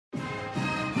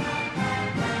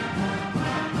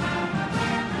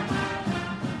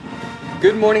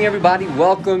Good morning, everybody.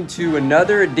 Welcome to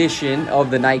another edition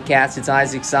of the KnightCast. It's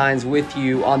Isaac Signs with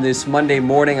you on this Monday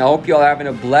morning. I hope you all are having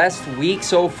a blessed week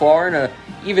so far and a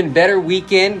even better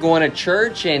weekend going to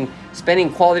church and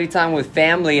spending quality time with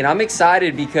family. And I'm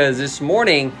excited because this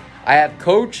morning I have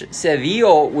Coach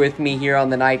Cedillo with me here on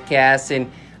the KnightCast,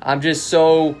 and I'm just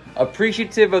so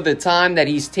appreciative of the time that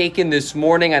he's taken this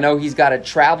morning. I know he's got a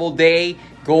travel day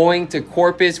going to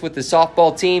Corpus with the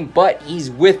softball team, but he's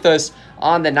with us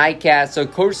on the KnightCast. So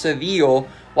Coach Cedillo,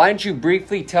 why don't you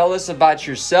briefly tell us about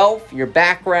yourself, your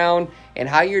background, and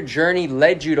how your journey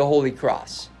led you to Holy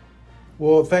Cross?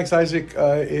 Well, thanks, Isaac.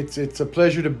 It's a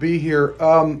pleasure to be here.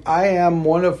 I am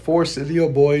one of four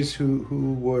Cedillo boys who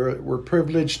were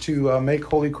privileged to make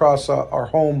Holy Cross our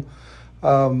home.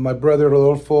 My brother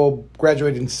Rodolfo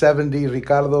graduated in 70,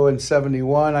 Ricardo in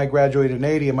 71. I graduated in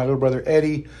 80, and my little brother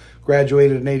Eddie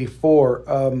graduated in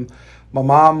 84. My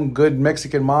mom, good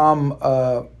Mexican mom,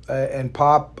 and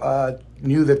pop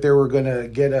knew that they were going to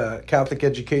get a Catholic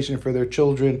education for their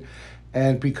children.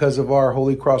 And because of our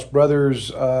Holy Cross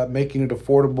brothers making it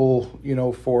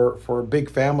affordable, for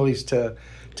big families to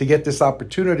get this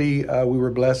opportunity, we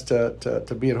were blessed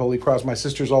to be at Holy Cross. My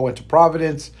sisters all went to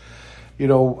Providence.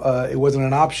 It wasn't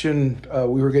an option.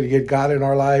 We were going to get God in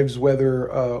our lives,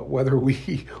 whether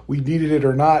we needed it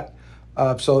or not.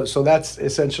 So that's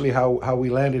essentially how we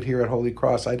landed here at Holy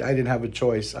Cross. I didn't have a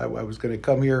choice. I was going to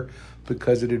come here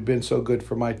because it had been so good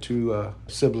for my two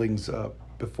siblings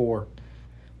before.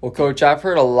 Well, Coach, I've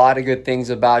heard a lot of good things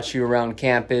about you around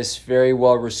campus, very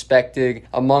well respected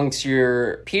amongst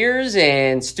your peers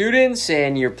and students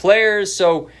and your players.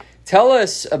 So tell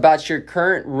us about your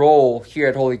current role here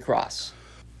at Holy Cross.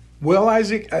 Well,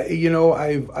 Isaac,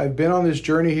 I've been on this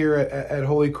journey here at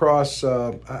Holy Cross.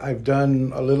 I've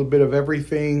done a little bit of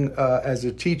everything as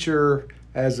a teacher,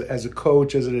 as a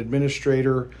coach, as an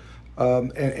administrator,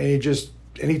 and it just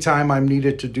anytime I'm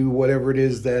needed to do whatever it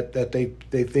is that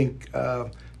they think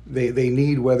they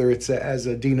need, whether it's as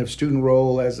a dean of student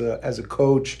role, as a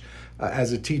coach,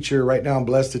 as a teacher. Right now, I'm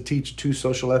blessed to teach 2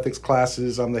 social ethics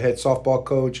classes. I'm the head softball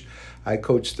coach. I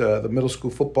coach the middle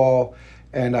school football.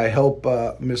 And I help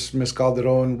Miss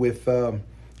Calderon with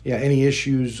any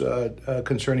issues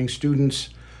concerning students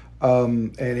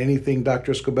and anything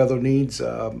Dr. Escobedo needs.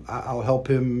 I'll help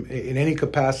him in any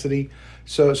capacity.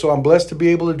 So I'm blessed to be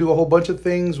able to do a whole bunch of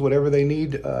things, whatever they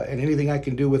need, and anything I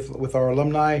can do with our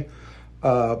alumni,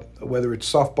 whether it's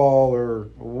softball or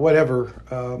whatever.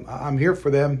 I'm here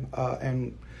for them,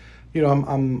 and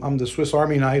I'm the Swiss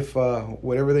Army knife.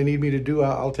 Whatever they need me to do,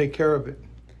 I'll take care of it.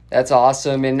 That's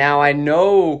awesome. And now I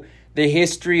know the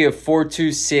history of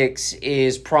 426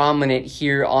 is prominent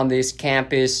here on this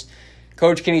campus.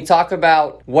 Coach, can you talk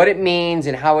about what it means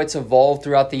and how it's evolved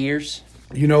throughout the years?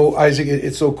 Isaac,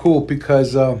 it's so cool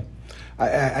because I've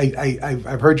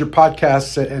heard your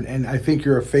podcasts, and I think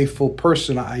you're a faithful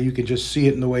person. You can just see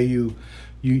it in the way you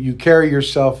carry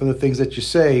yourself and the things that you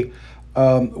say.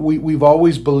 We've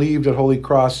always believed at Holy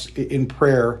Cross in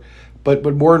prayer. But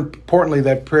more importantly,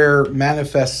 that prayer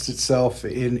manifests itself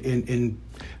in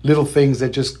little things that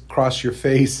just cross your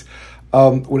face.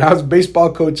 When I was a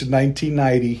baseball coach in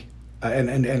 1990,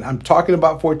 and I'm talking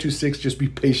about 426, just be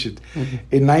patient. Mm-hmm.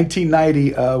 In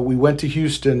 1990, we went to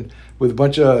Houston with a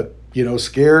bunch of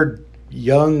scared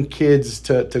young kids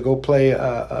to go play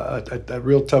a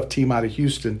real tough team out of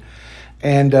Houston,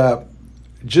 and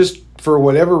just for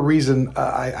whatever reason,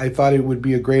 I thought it would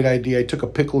be a great idea. I took a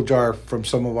pickle jar from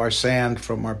some of our sand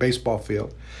from our baseball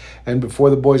field. And before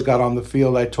the boys got on the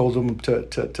field, I told them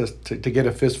to get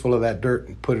a fistful of that dirt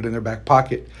and put it in their back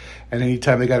pocket. And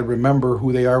anytime they got to remember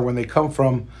who they are when they come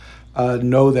from,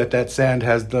 know that sand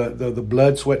has the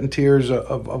blood, sweat, and tears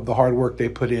of the hard work they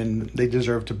put in. They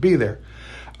deserve to be there.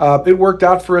 It worked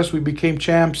out for us. We became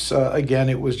champs. Again,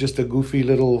 it was just a goofy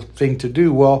little thing to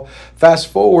do. Well, fast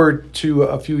forward to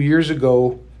a few years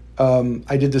ago,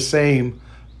 I did the same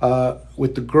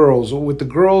with the girls. With the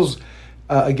girls,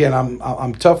 again,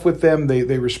 I'm tough with them.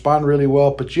 They respond really well,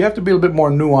 but you have to be a little bit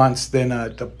more nuanced than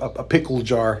a pickle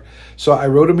jar. So I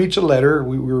wrote them each a letter.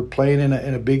 We were playing in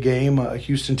a big game, a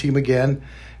Houston team again.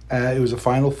 It was a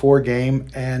Final Four game,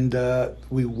 and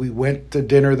we went to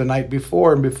dinner the night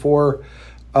before, and before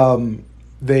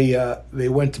they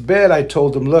went to bed, I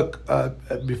told them, look,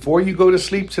 before you go to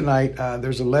sleep tonight,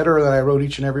 there's a letter that I wrote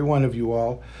each and every one of you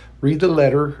all. Read the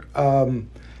letter, and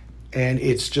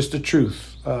it's just the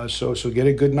truth. So get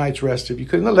a good night's rest if you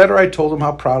could. In the letter, I told them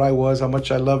how proud I was, how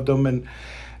much I loved them, and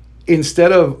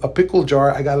instead of a pickle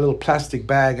jar, I got a little plastic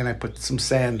bag and I put some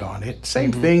sand on it.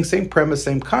 Same thing, same premise,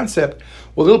 same concept.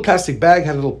 Well, the little plastic bag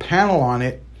had a little panel on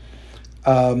it.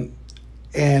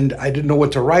 And I didn't know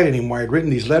what to write anymore. I'd written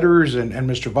these letters, and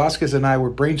Mr. Vasquez and I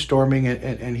were brainstorming,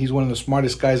 and he's one of the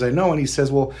smartest guys I know. And he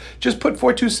says, well, just put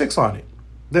 426 on it.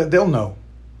 They'll know.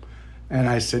 And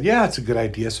I said, yeah, it's a good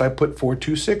idea. So I put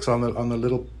 426 on the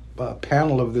little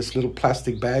panel of this little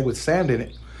plastic bag with sand in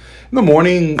it. In the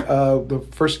morning, the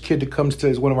first kid that comes to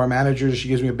is one of our managers. She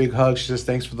gives me a big hug. She says,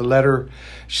 thanks for the letter.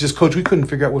 She says, Coach, we couldn't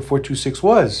figure out what 426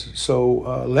 was. So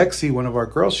Lexi, one of our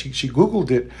girls, she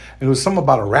Googled it, and it was something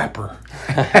about a rapper.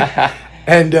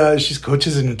 And she's Coach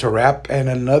isn't into rap. And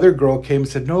another girl came and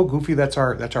said, no, Goofy, that's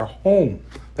our home.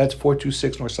 That's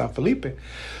 426 North San Felipe.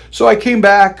 So I came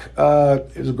back.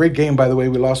 It was a great game, by the way.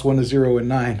 We lost 1-0 in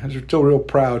 9. I was still real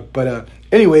proud. But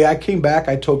anyway, I came back.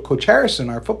 I told Coach Harrison,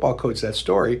 our football coach, that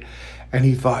story. And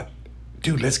he thought,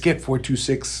 dude, let's get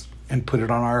 426 and put it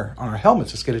on our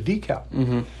helmets. Let's get a decal.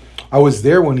 Mm-hmm. I was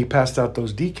there when he passed out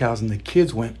those decals, and the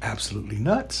kids went absolutely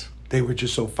nuts. They were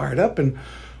just so fired up. And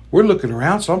we're looking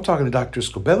around. So I'm talking to Dr.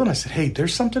 Escobedo, and I said, hey,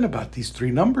 there's something about these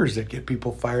 3 numbers that get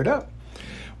people fired up.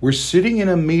 We're sitting in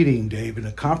a meeting, Dave, in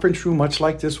a conference room much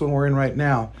like this one we're in right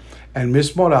now, and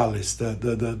Miss Morales,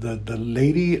 the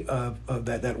lady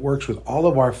that works with all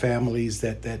of our families,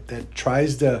 that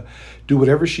tries to do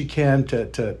whatever she can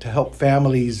to help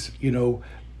families,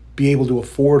 be able to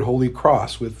afford Holy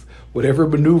Cross with whatever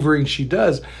maneuvering she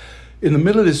does. In the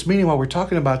middle of this meeting, while we're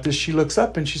talking about this, she looks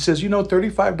up and she says,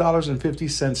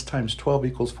 $35.50 times 12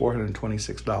 equals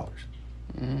 $426.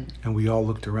 Mm-hmm. And we all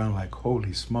looked around like,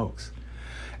 holy smokes.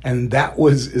 And that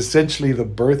was essentially the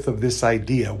birth of this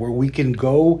idea where we can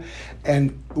go,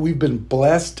 and we've been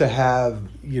blessed to have,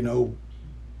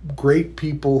 great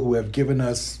people who have given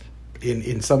us,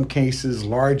 in some cases,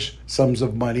 large sums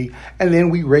of money. And then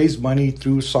we raise money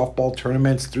through softball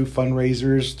tournaments, through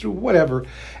fundraisers, through whatever.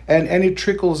 And it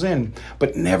trickles in.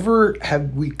 But never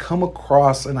have we come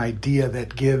across an idea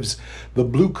that gives the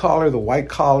blue collar, the white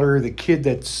collar, the kid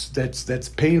that's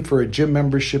paying for a gym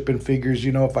membership and figures,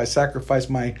 if I sacrifice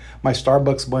my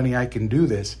Starbucks money, I can do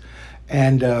this.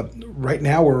 And right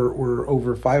now we're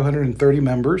over 530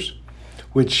 members,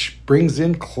 which brings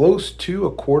in close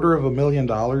to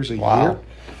 $250,000 a year.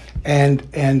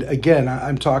 And again,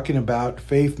 I'm talking about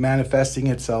faith manifesting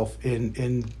itself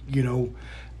in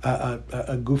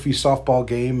a goofy softball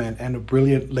game and a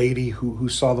brilliant lady who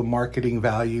saw the marketing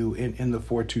value in the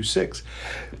 426.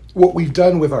 What we've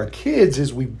done with our kids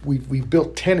is we've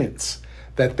built tenets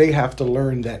that they have to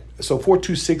learn that. So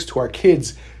 426 to our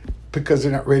kids, because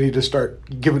they're not ready to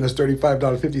start giving us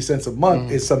 $35.50 a month,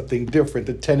 is something different.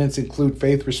 The tenets include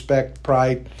faith, respect,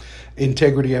 pride,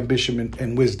 integrity, ambition,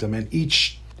 and wisdom. And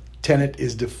each tenet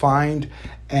is defined,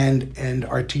 and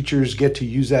our teachers get to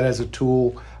use that as a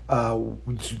tool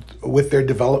with their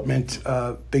development,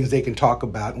 things they can talk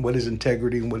about, and what is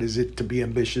integrity, and what is it to be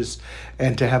ambitious,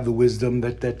 and to have the wisdom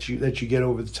that you get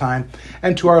over the time.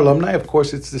 And to our alumni, of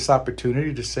course, it's this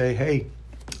opportunity to say, hey,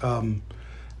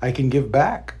 I can give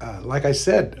back. Like I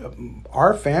said,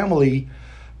 our family,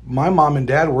 my mom and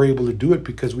dad were able to do it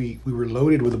because we were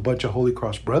loaded with a bunch of Holy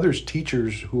Cross Brothers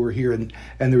teachers who were here, and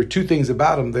there were 2 things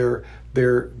about them. They're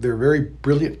very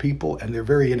brilliant people, and they're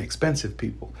very inexpensive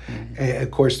people. Mm-hmm. And of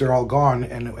course, they're all gone,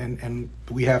 and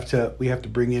we have to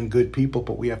bring in good people,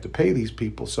 but we have to pay these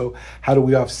people. So how do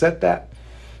we offset that?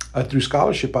 Through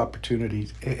scholarship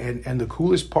opportunities. And the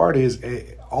coolest part is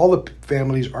all the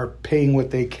families are paying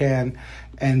what they can,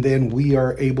 and then we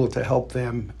are able to help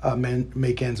them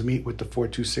make ends meet with the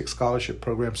 426 scholarship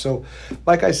program. So,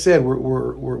 like I said,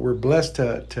 we're blessed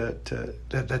that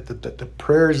the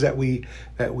prayers that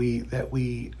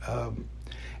we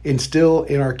instill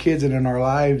in our kids and in our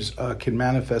lives can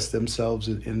manifest themselves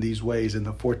in these ways, and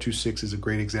the 426 is a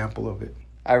great example of it.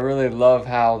 I really love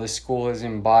how the school has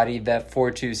embodied that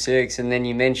 426. And then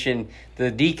you mentioned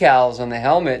the decals on the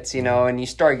helmets, and you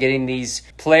start getting these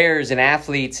players and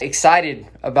athletes excited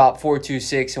about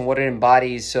 426 and what it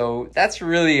embodies. So that's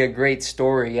really a great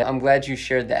story. I'm glad you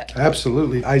shared that.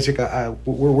 Absolutely. Isaac,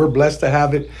 we're blessed to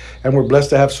have it, and we're blessed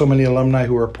to have so many alumni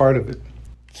who are a part of it.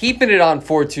 Keeping it on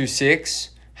 426,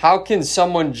 how can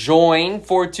someone join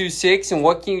 426, and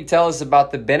what can you tell us about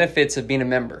the benefits of being a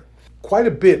member? Quite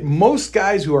a bit. Most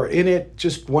guys who are in it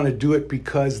just want to do it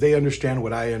because they understand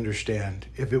what I understand.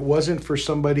 If it wasn't for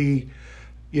somebody,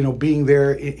 being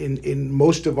there in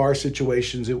most of our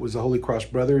situations, it was the Holy Cross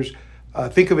Brothers.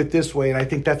 Think of it this way, and I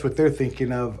think that's what they're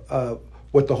thinking of.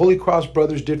 What the Holy Cross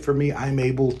Brothers did for me, I'm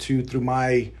able to, through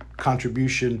my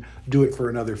contribution, do it for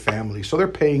another family. So they're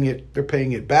paying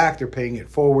it back, they're paying it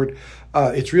forward.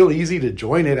 It's real easy to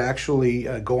join it. Actually,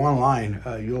 go online.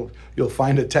 You'll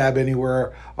find a tab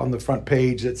anywhere on the front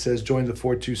page that says join the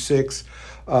 426.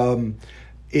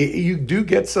 you do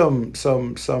get some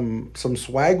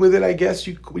swag with it, I guess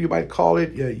you might call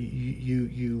it.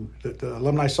 The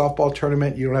alumni softball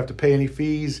tournament, you don't have to pay any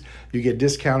fees. You get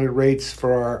discounted rates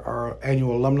for our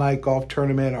annual alumni golf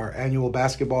tournament, our annual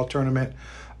basketball tournament.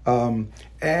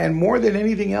 And more than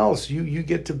anything else, you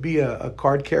get to be a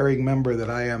card carrying member that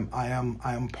I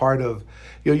am part of.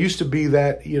 It used to be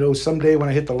that, someday when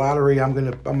I hit the lottery, I'm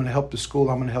gonna help the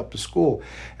school. I'm gonna help the school,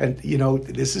 and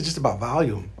this is just about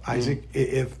volume, Isaac.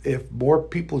 If more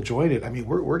people join it, I mean,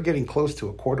 we're getting close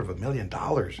to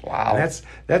 $250,000. Wow, and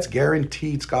that's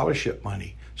guaranteed scholarship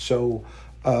money. So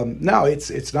no,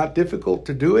 it's not difficult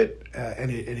to do it, and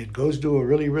it goes to a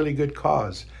really, really good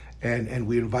cause. And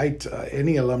we invite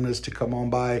any alumnus to come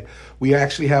on by. We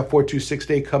actually have 426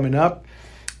 Day coming up.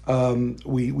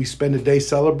 We spend a day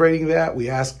celebrating that. We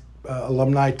ask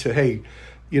alumni to, hey,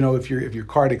 if your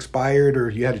card expired or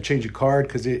you had to change a card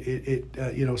because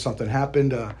something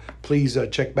happened, please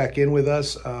check back in with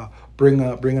us. Bring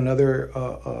another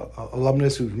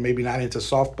alumnus who's maybe not into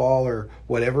softball or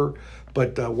whatever,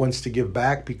 but wants to give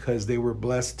back because they were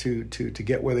blessed to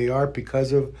get where they are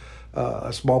because of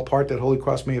a small part that Holy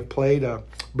Cross may have played.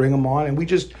 Bring them on, and we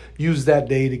just use that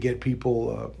day to get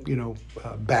people,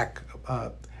 back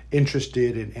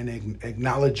interested in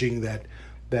acknowledging that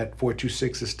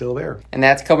 426 is still there. And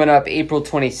that's coming up April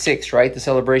 26th, right? The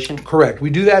celebration? Correct. We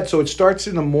do that. So it starts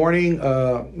in the morning.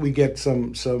 We get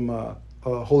some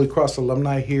Holy Cross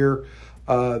alumni here.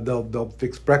 They'll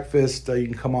fix breakfast. You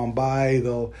can come on by.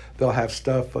 They'll have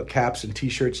stuff, caps and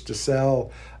T-shirts to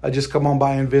sell. Just come on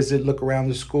by and visit. Look around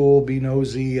the school. Be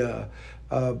nosy.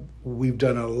 We've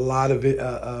done a lot of it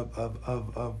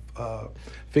of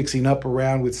fixing up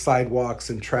around with sidewalks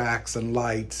and tracks and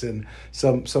lights. And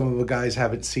some of the guys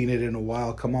haven't seen it in a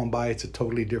while. Come on by. It's a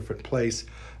totally different place.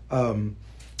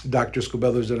 Dr.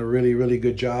 Scobello's done a really, really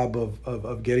good job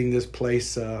of getting this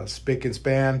place spick and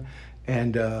span.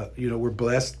 And, we're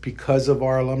blessed because of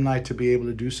our alumni to be able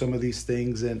to do some of these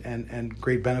things and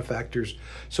great benefactors.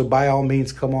 So by all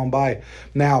means, come on by.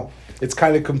 Now, it's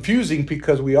kind of confusing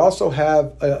because we also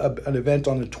have an event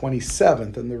on the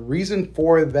 27th. And the reason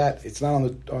for that, it's not on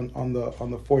the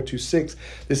 426.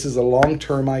 This is a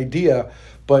long-term idea.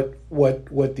 But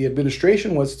what the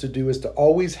administration wants to do is to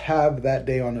always have that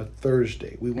day on a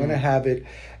Thursday. We want to have it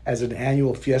as an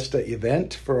annual fiesta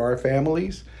event for our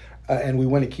families. And we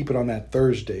want to keep it on that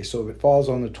Thursday. So if it falls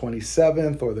on the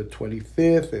 27th or the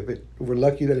 25th, if we're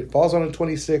lucky that it falls on the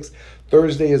 26th,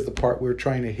 Thursday is the part we're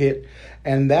trying to hit.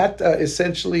 And that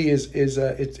essentially is it's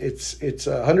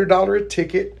 $100 a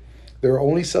ticket. They're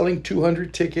only selling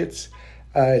 200 tickets.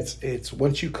 It's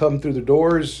once you come through the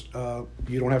doors,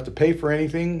 you don't have to pay for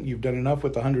anything. You've done enough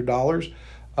with $100.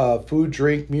 Food,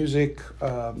 drink, music,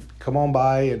 come on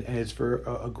by, and it's for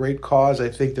a great cause. I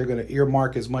think they're going to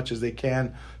earmark as much as they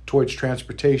can towards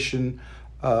transportation.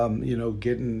 We're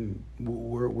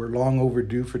long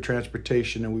overdue for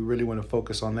transportation, and we really want to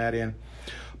focus on that end.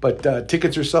 But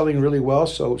tickets are selling really well,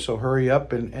 so hurry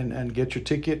up and get your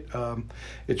ticket.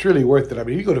 It's really worth it. I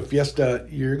mean, if you go to Fiesta,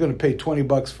 you're going to pay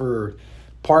 $20 for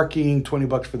parking,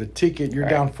 $20 for the ticket. You're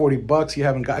down $40. You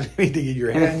haven't got anything in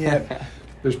your hand yet.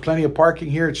 There's plenty of parking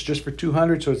here. It's just for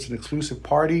 $200, so it's an exclusive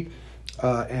party,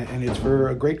 and it's for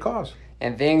a great cause.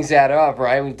 And things add up,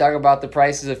 right? We talk about the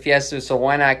prices of Fiesta, so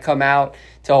why not come out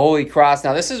to Holy Cross?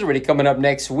 Now, this is already coming up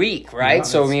next week, right? Yeah,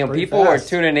 so, people fast. are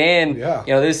tuning in. Yeah.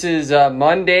 This is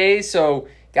Monday. So,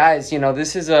 guys,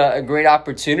 this is a great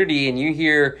opportunity. And you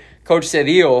hear Coach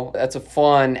Cedillo, that's a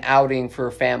fun outing for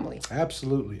a family.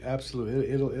 Absolutely.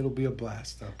 It'll be a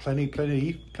blast. Plenty to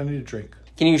eat, plenty to drink.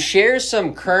 Can you share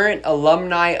some current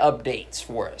alumni updates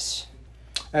for us?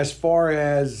 As far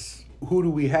as who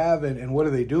do we have and what are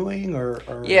they doing?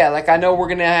 Or Yeah, like I know we're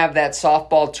going to have that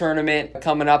softball tournament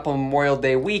coming up on Memorial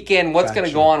Day weekend. What's going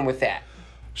to go on with that?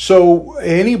 So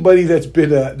anybody that's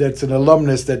an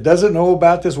alumnus that doesn't know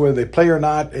about this, whether they play or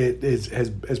not,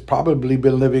 has probably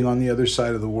been living on the other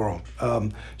side of the world.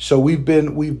 So we've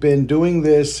been doing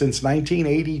this since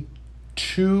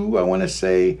 1982. I want to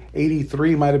say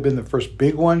 83 might have been the first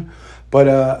big one,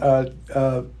 but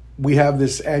we have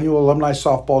this annual alumni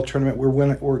softball tournament.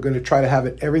 We're going to try to have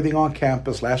everything on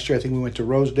campus. Last year, I think we went to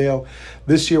Rosedale.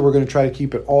 This year, we're going to try to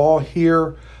keep it all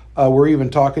here. We're even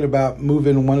talking about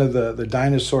moving one of the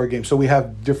dinosaur games. So we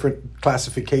have different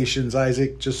classifications,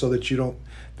 Isaac, just so that you don't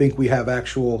think we have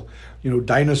actual,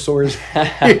 dinosaurs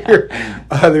here.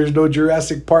 There's no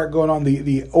Jurassic Park going on.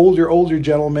 The older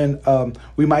gentlemen,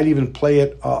 we might even play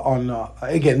it on.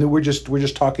 Again, we're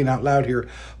just talking out loud here.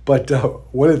 But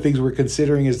one of the things we're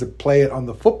considering is to play it on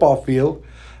the football field,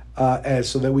 and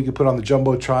so that we could put on the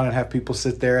jumbotron and have people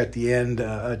sit there at the end,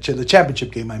 the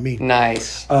championship game. I mean,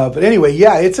 Nice. But anyway,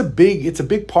 yeah, it's a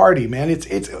big party, man.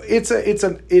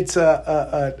 It's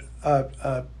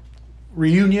a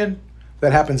reunion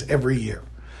that happens every year.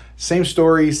 Same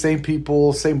story, same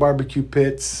people, same barbecue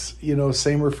pits,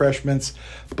 same refreshments.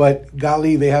 But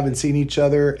golly, they haven't seen each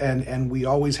other, and we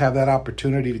always have that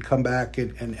opportunity to come back,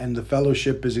 and the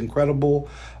fellowship is incredible.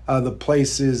 The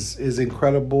place is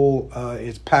incredible.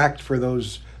 It's packed for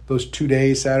those 2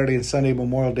 days, Saturday and Sunday,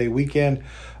 Memorial Day weekend.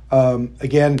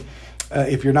 Again,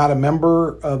 if you're not a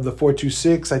member of the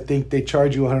 426, I think they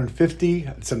charge you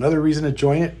 $150. It's another reason to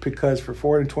join it, because for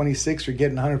 $426, you're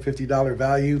getting $150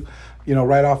 value,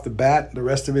 right off the bat. The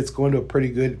rest of it's going to a pretty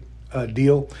good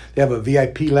deal. They have a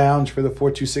VIP lounge for the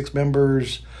 426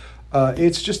 members.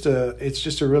 It's just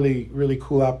a really, really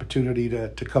cool opportunity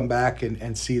to come back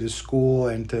and see the school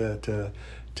and to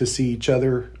see each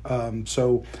other.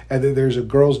 So, and then there's a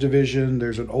girls division,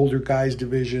 there's an older guys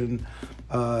division.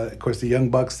 Of course, the young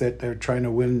bucks that they're trying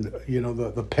to win,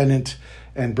 the pennant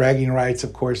and bragging rights.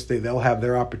 Of course, they'll have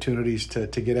their opportunities to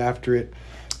get after it.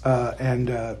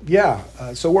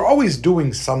 So we're always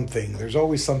doing something. There's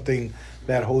always something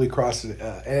that Holy Cross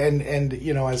and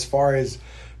as far as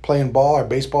playing ball, our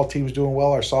baseball team's doing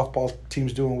well, our softball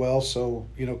team's doing well. So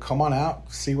come on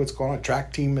out, see what's going on.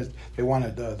 Track team, they won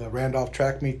the Randolph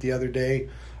track meet the other day.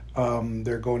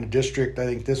 They're going to district, I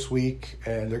think, this week,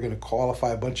 and they're going to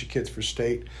qualify a bunch of kids for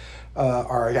state.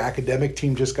 Our academic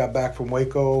team just got back from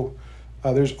Waco.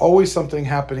 There's always something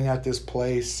happening at this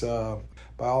place.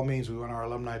 By all means, we want our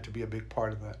alumni to be a big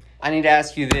part of that. I need to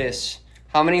ask you this.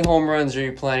 How many home runs are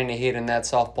you planning to hit in that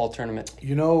softball tournament?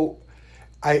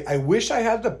 I wish I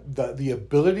had the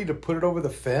ability to put it over the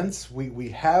fence. We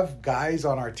have guys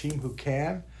on our team who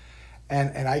can,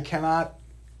 and I cannot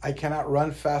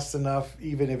run fast enough,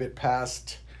 even if it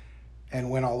passed and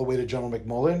went all the way to General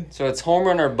McMullen. So it's home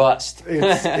run or bust.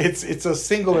 It's a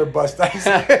single or bust.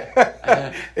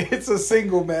 It's a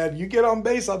single, man. You get on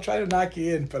base, I'll try to knock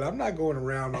you in, but I'm not going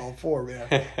around all four,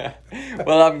 man.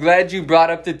 Well, I'm glad you brought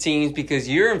up the teams, because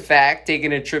you're, in fact,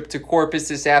 taking a trip to Corpus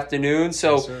this afternoon.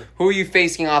 So Yes, who are you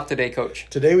facing off today, Coach?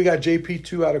 Today we got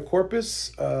JP2 out of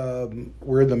Corpus.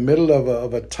 We're in the middle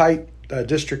of a tight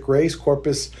district race.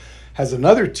 Corpus has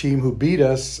another team who beat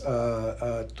us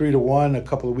 3-1 a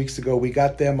couple of weeks ago. We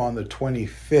got them on the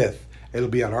 25th. It'll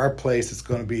be at our place. It's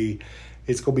going to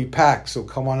be packed. So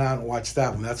come on out and watch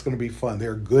that one. That's going to be fun.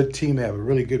 They're a good team. They have a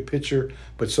really good pitcher,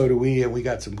 but so do we. And we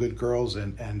got some good girls.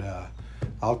 And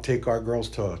I'll take our girls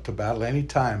to battle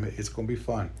anytime. It's going to be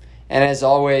fun. And as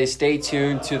always, stay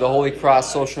tuned to the Holy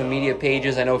Cross social media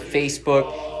pages. I know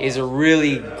Facebook is a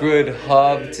really good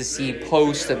hub to see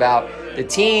posts about the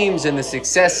teams and the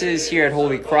successes here at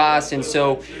Holy Cross. And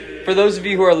so for those of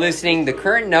you who are listening, the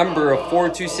current number of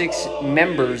 426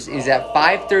 members is at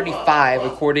 535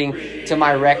 according to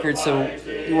my record. So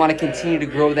you want to continue to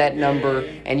grow that number,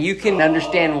 and you can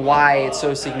understand why it's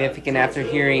so significant after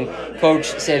hearing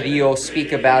Coach Cedillo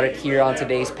speak about it here on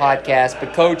today's podcast.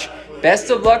 But Coach,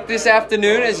 best of luck this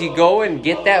afternoon as you go and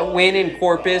get that win in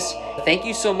Corpus. Thank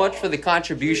you so much for the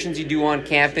contributions you do on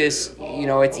campus.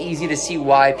 It's easy to see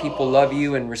why people love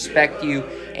you and respect you,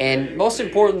 and most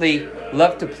importantly,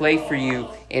 love to play for you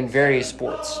in various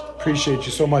sports. Appreciate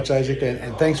you so much, Isaac,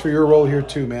 and thanks for your role here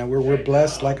too, man. We're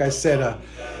blessed. Like I said,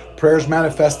 prayers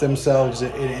manifest themselves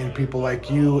in people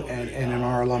like you and in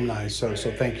our alumni. So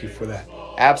thank you for that.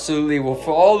 Absolutely. Well,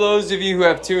 for all those of you who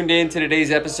have tuned in to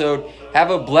today's episode,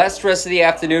 have a blessed rest of the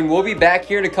afternoon. We'll be back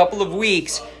here in a couple of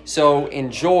weeks, so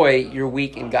enjoy your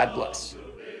week and God bless.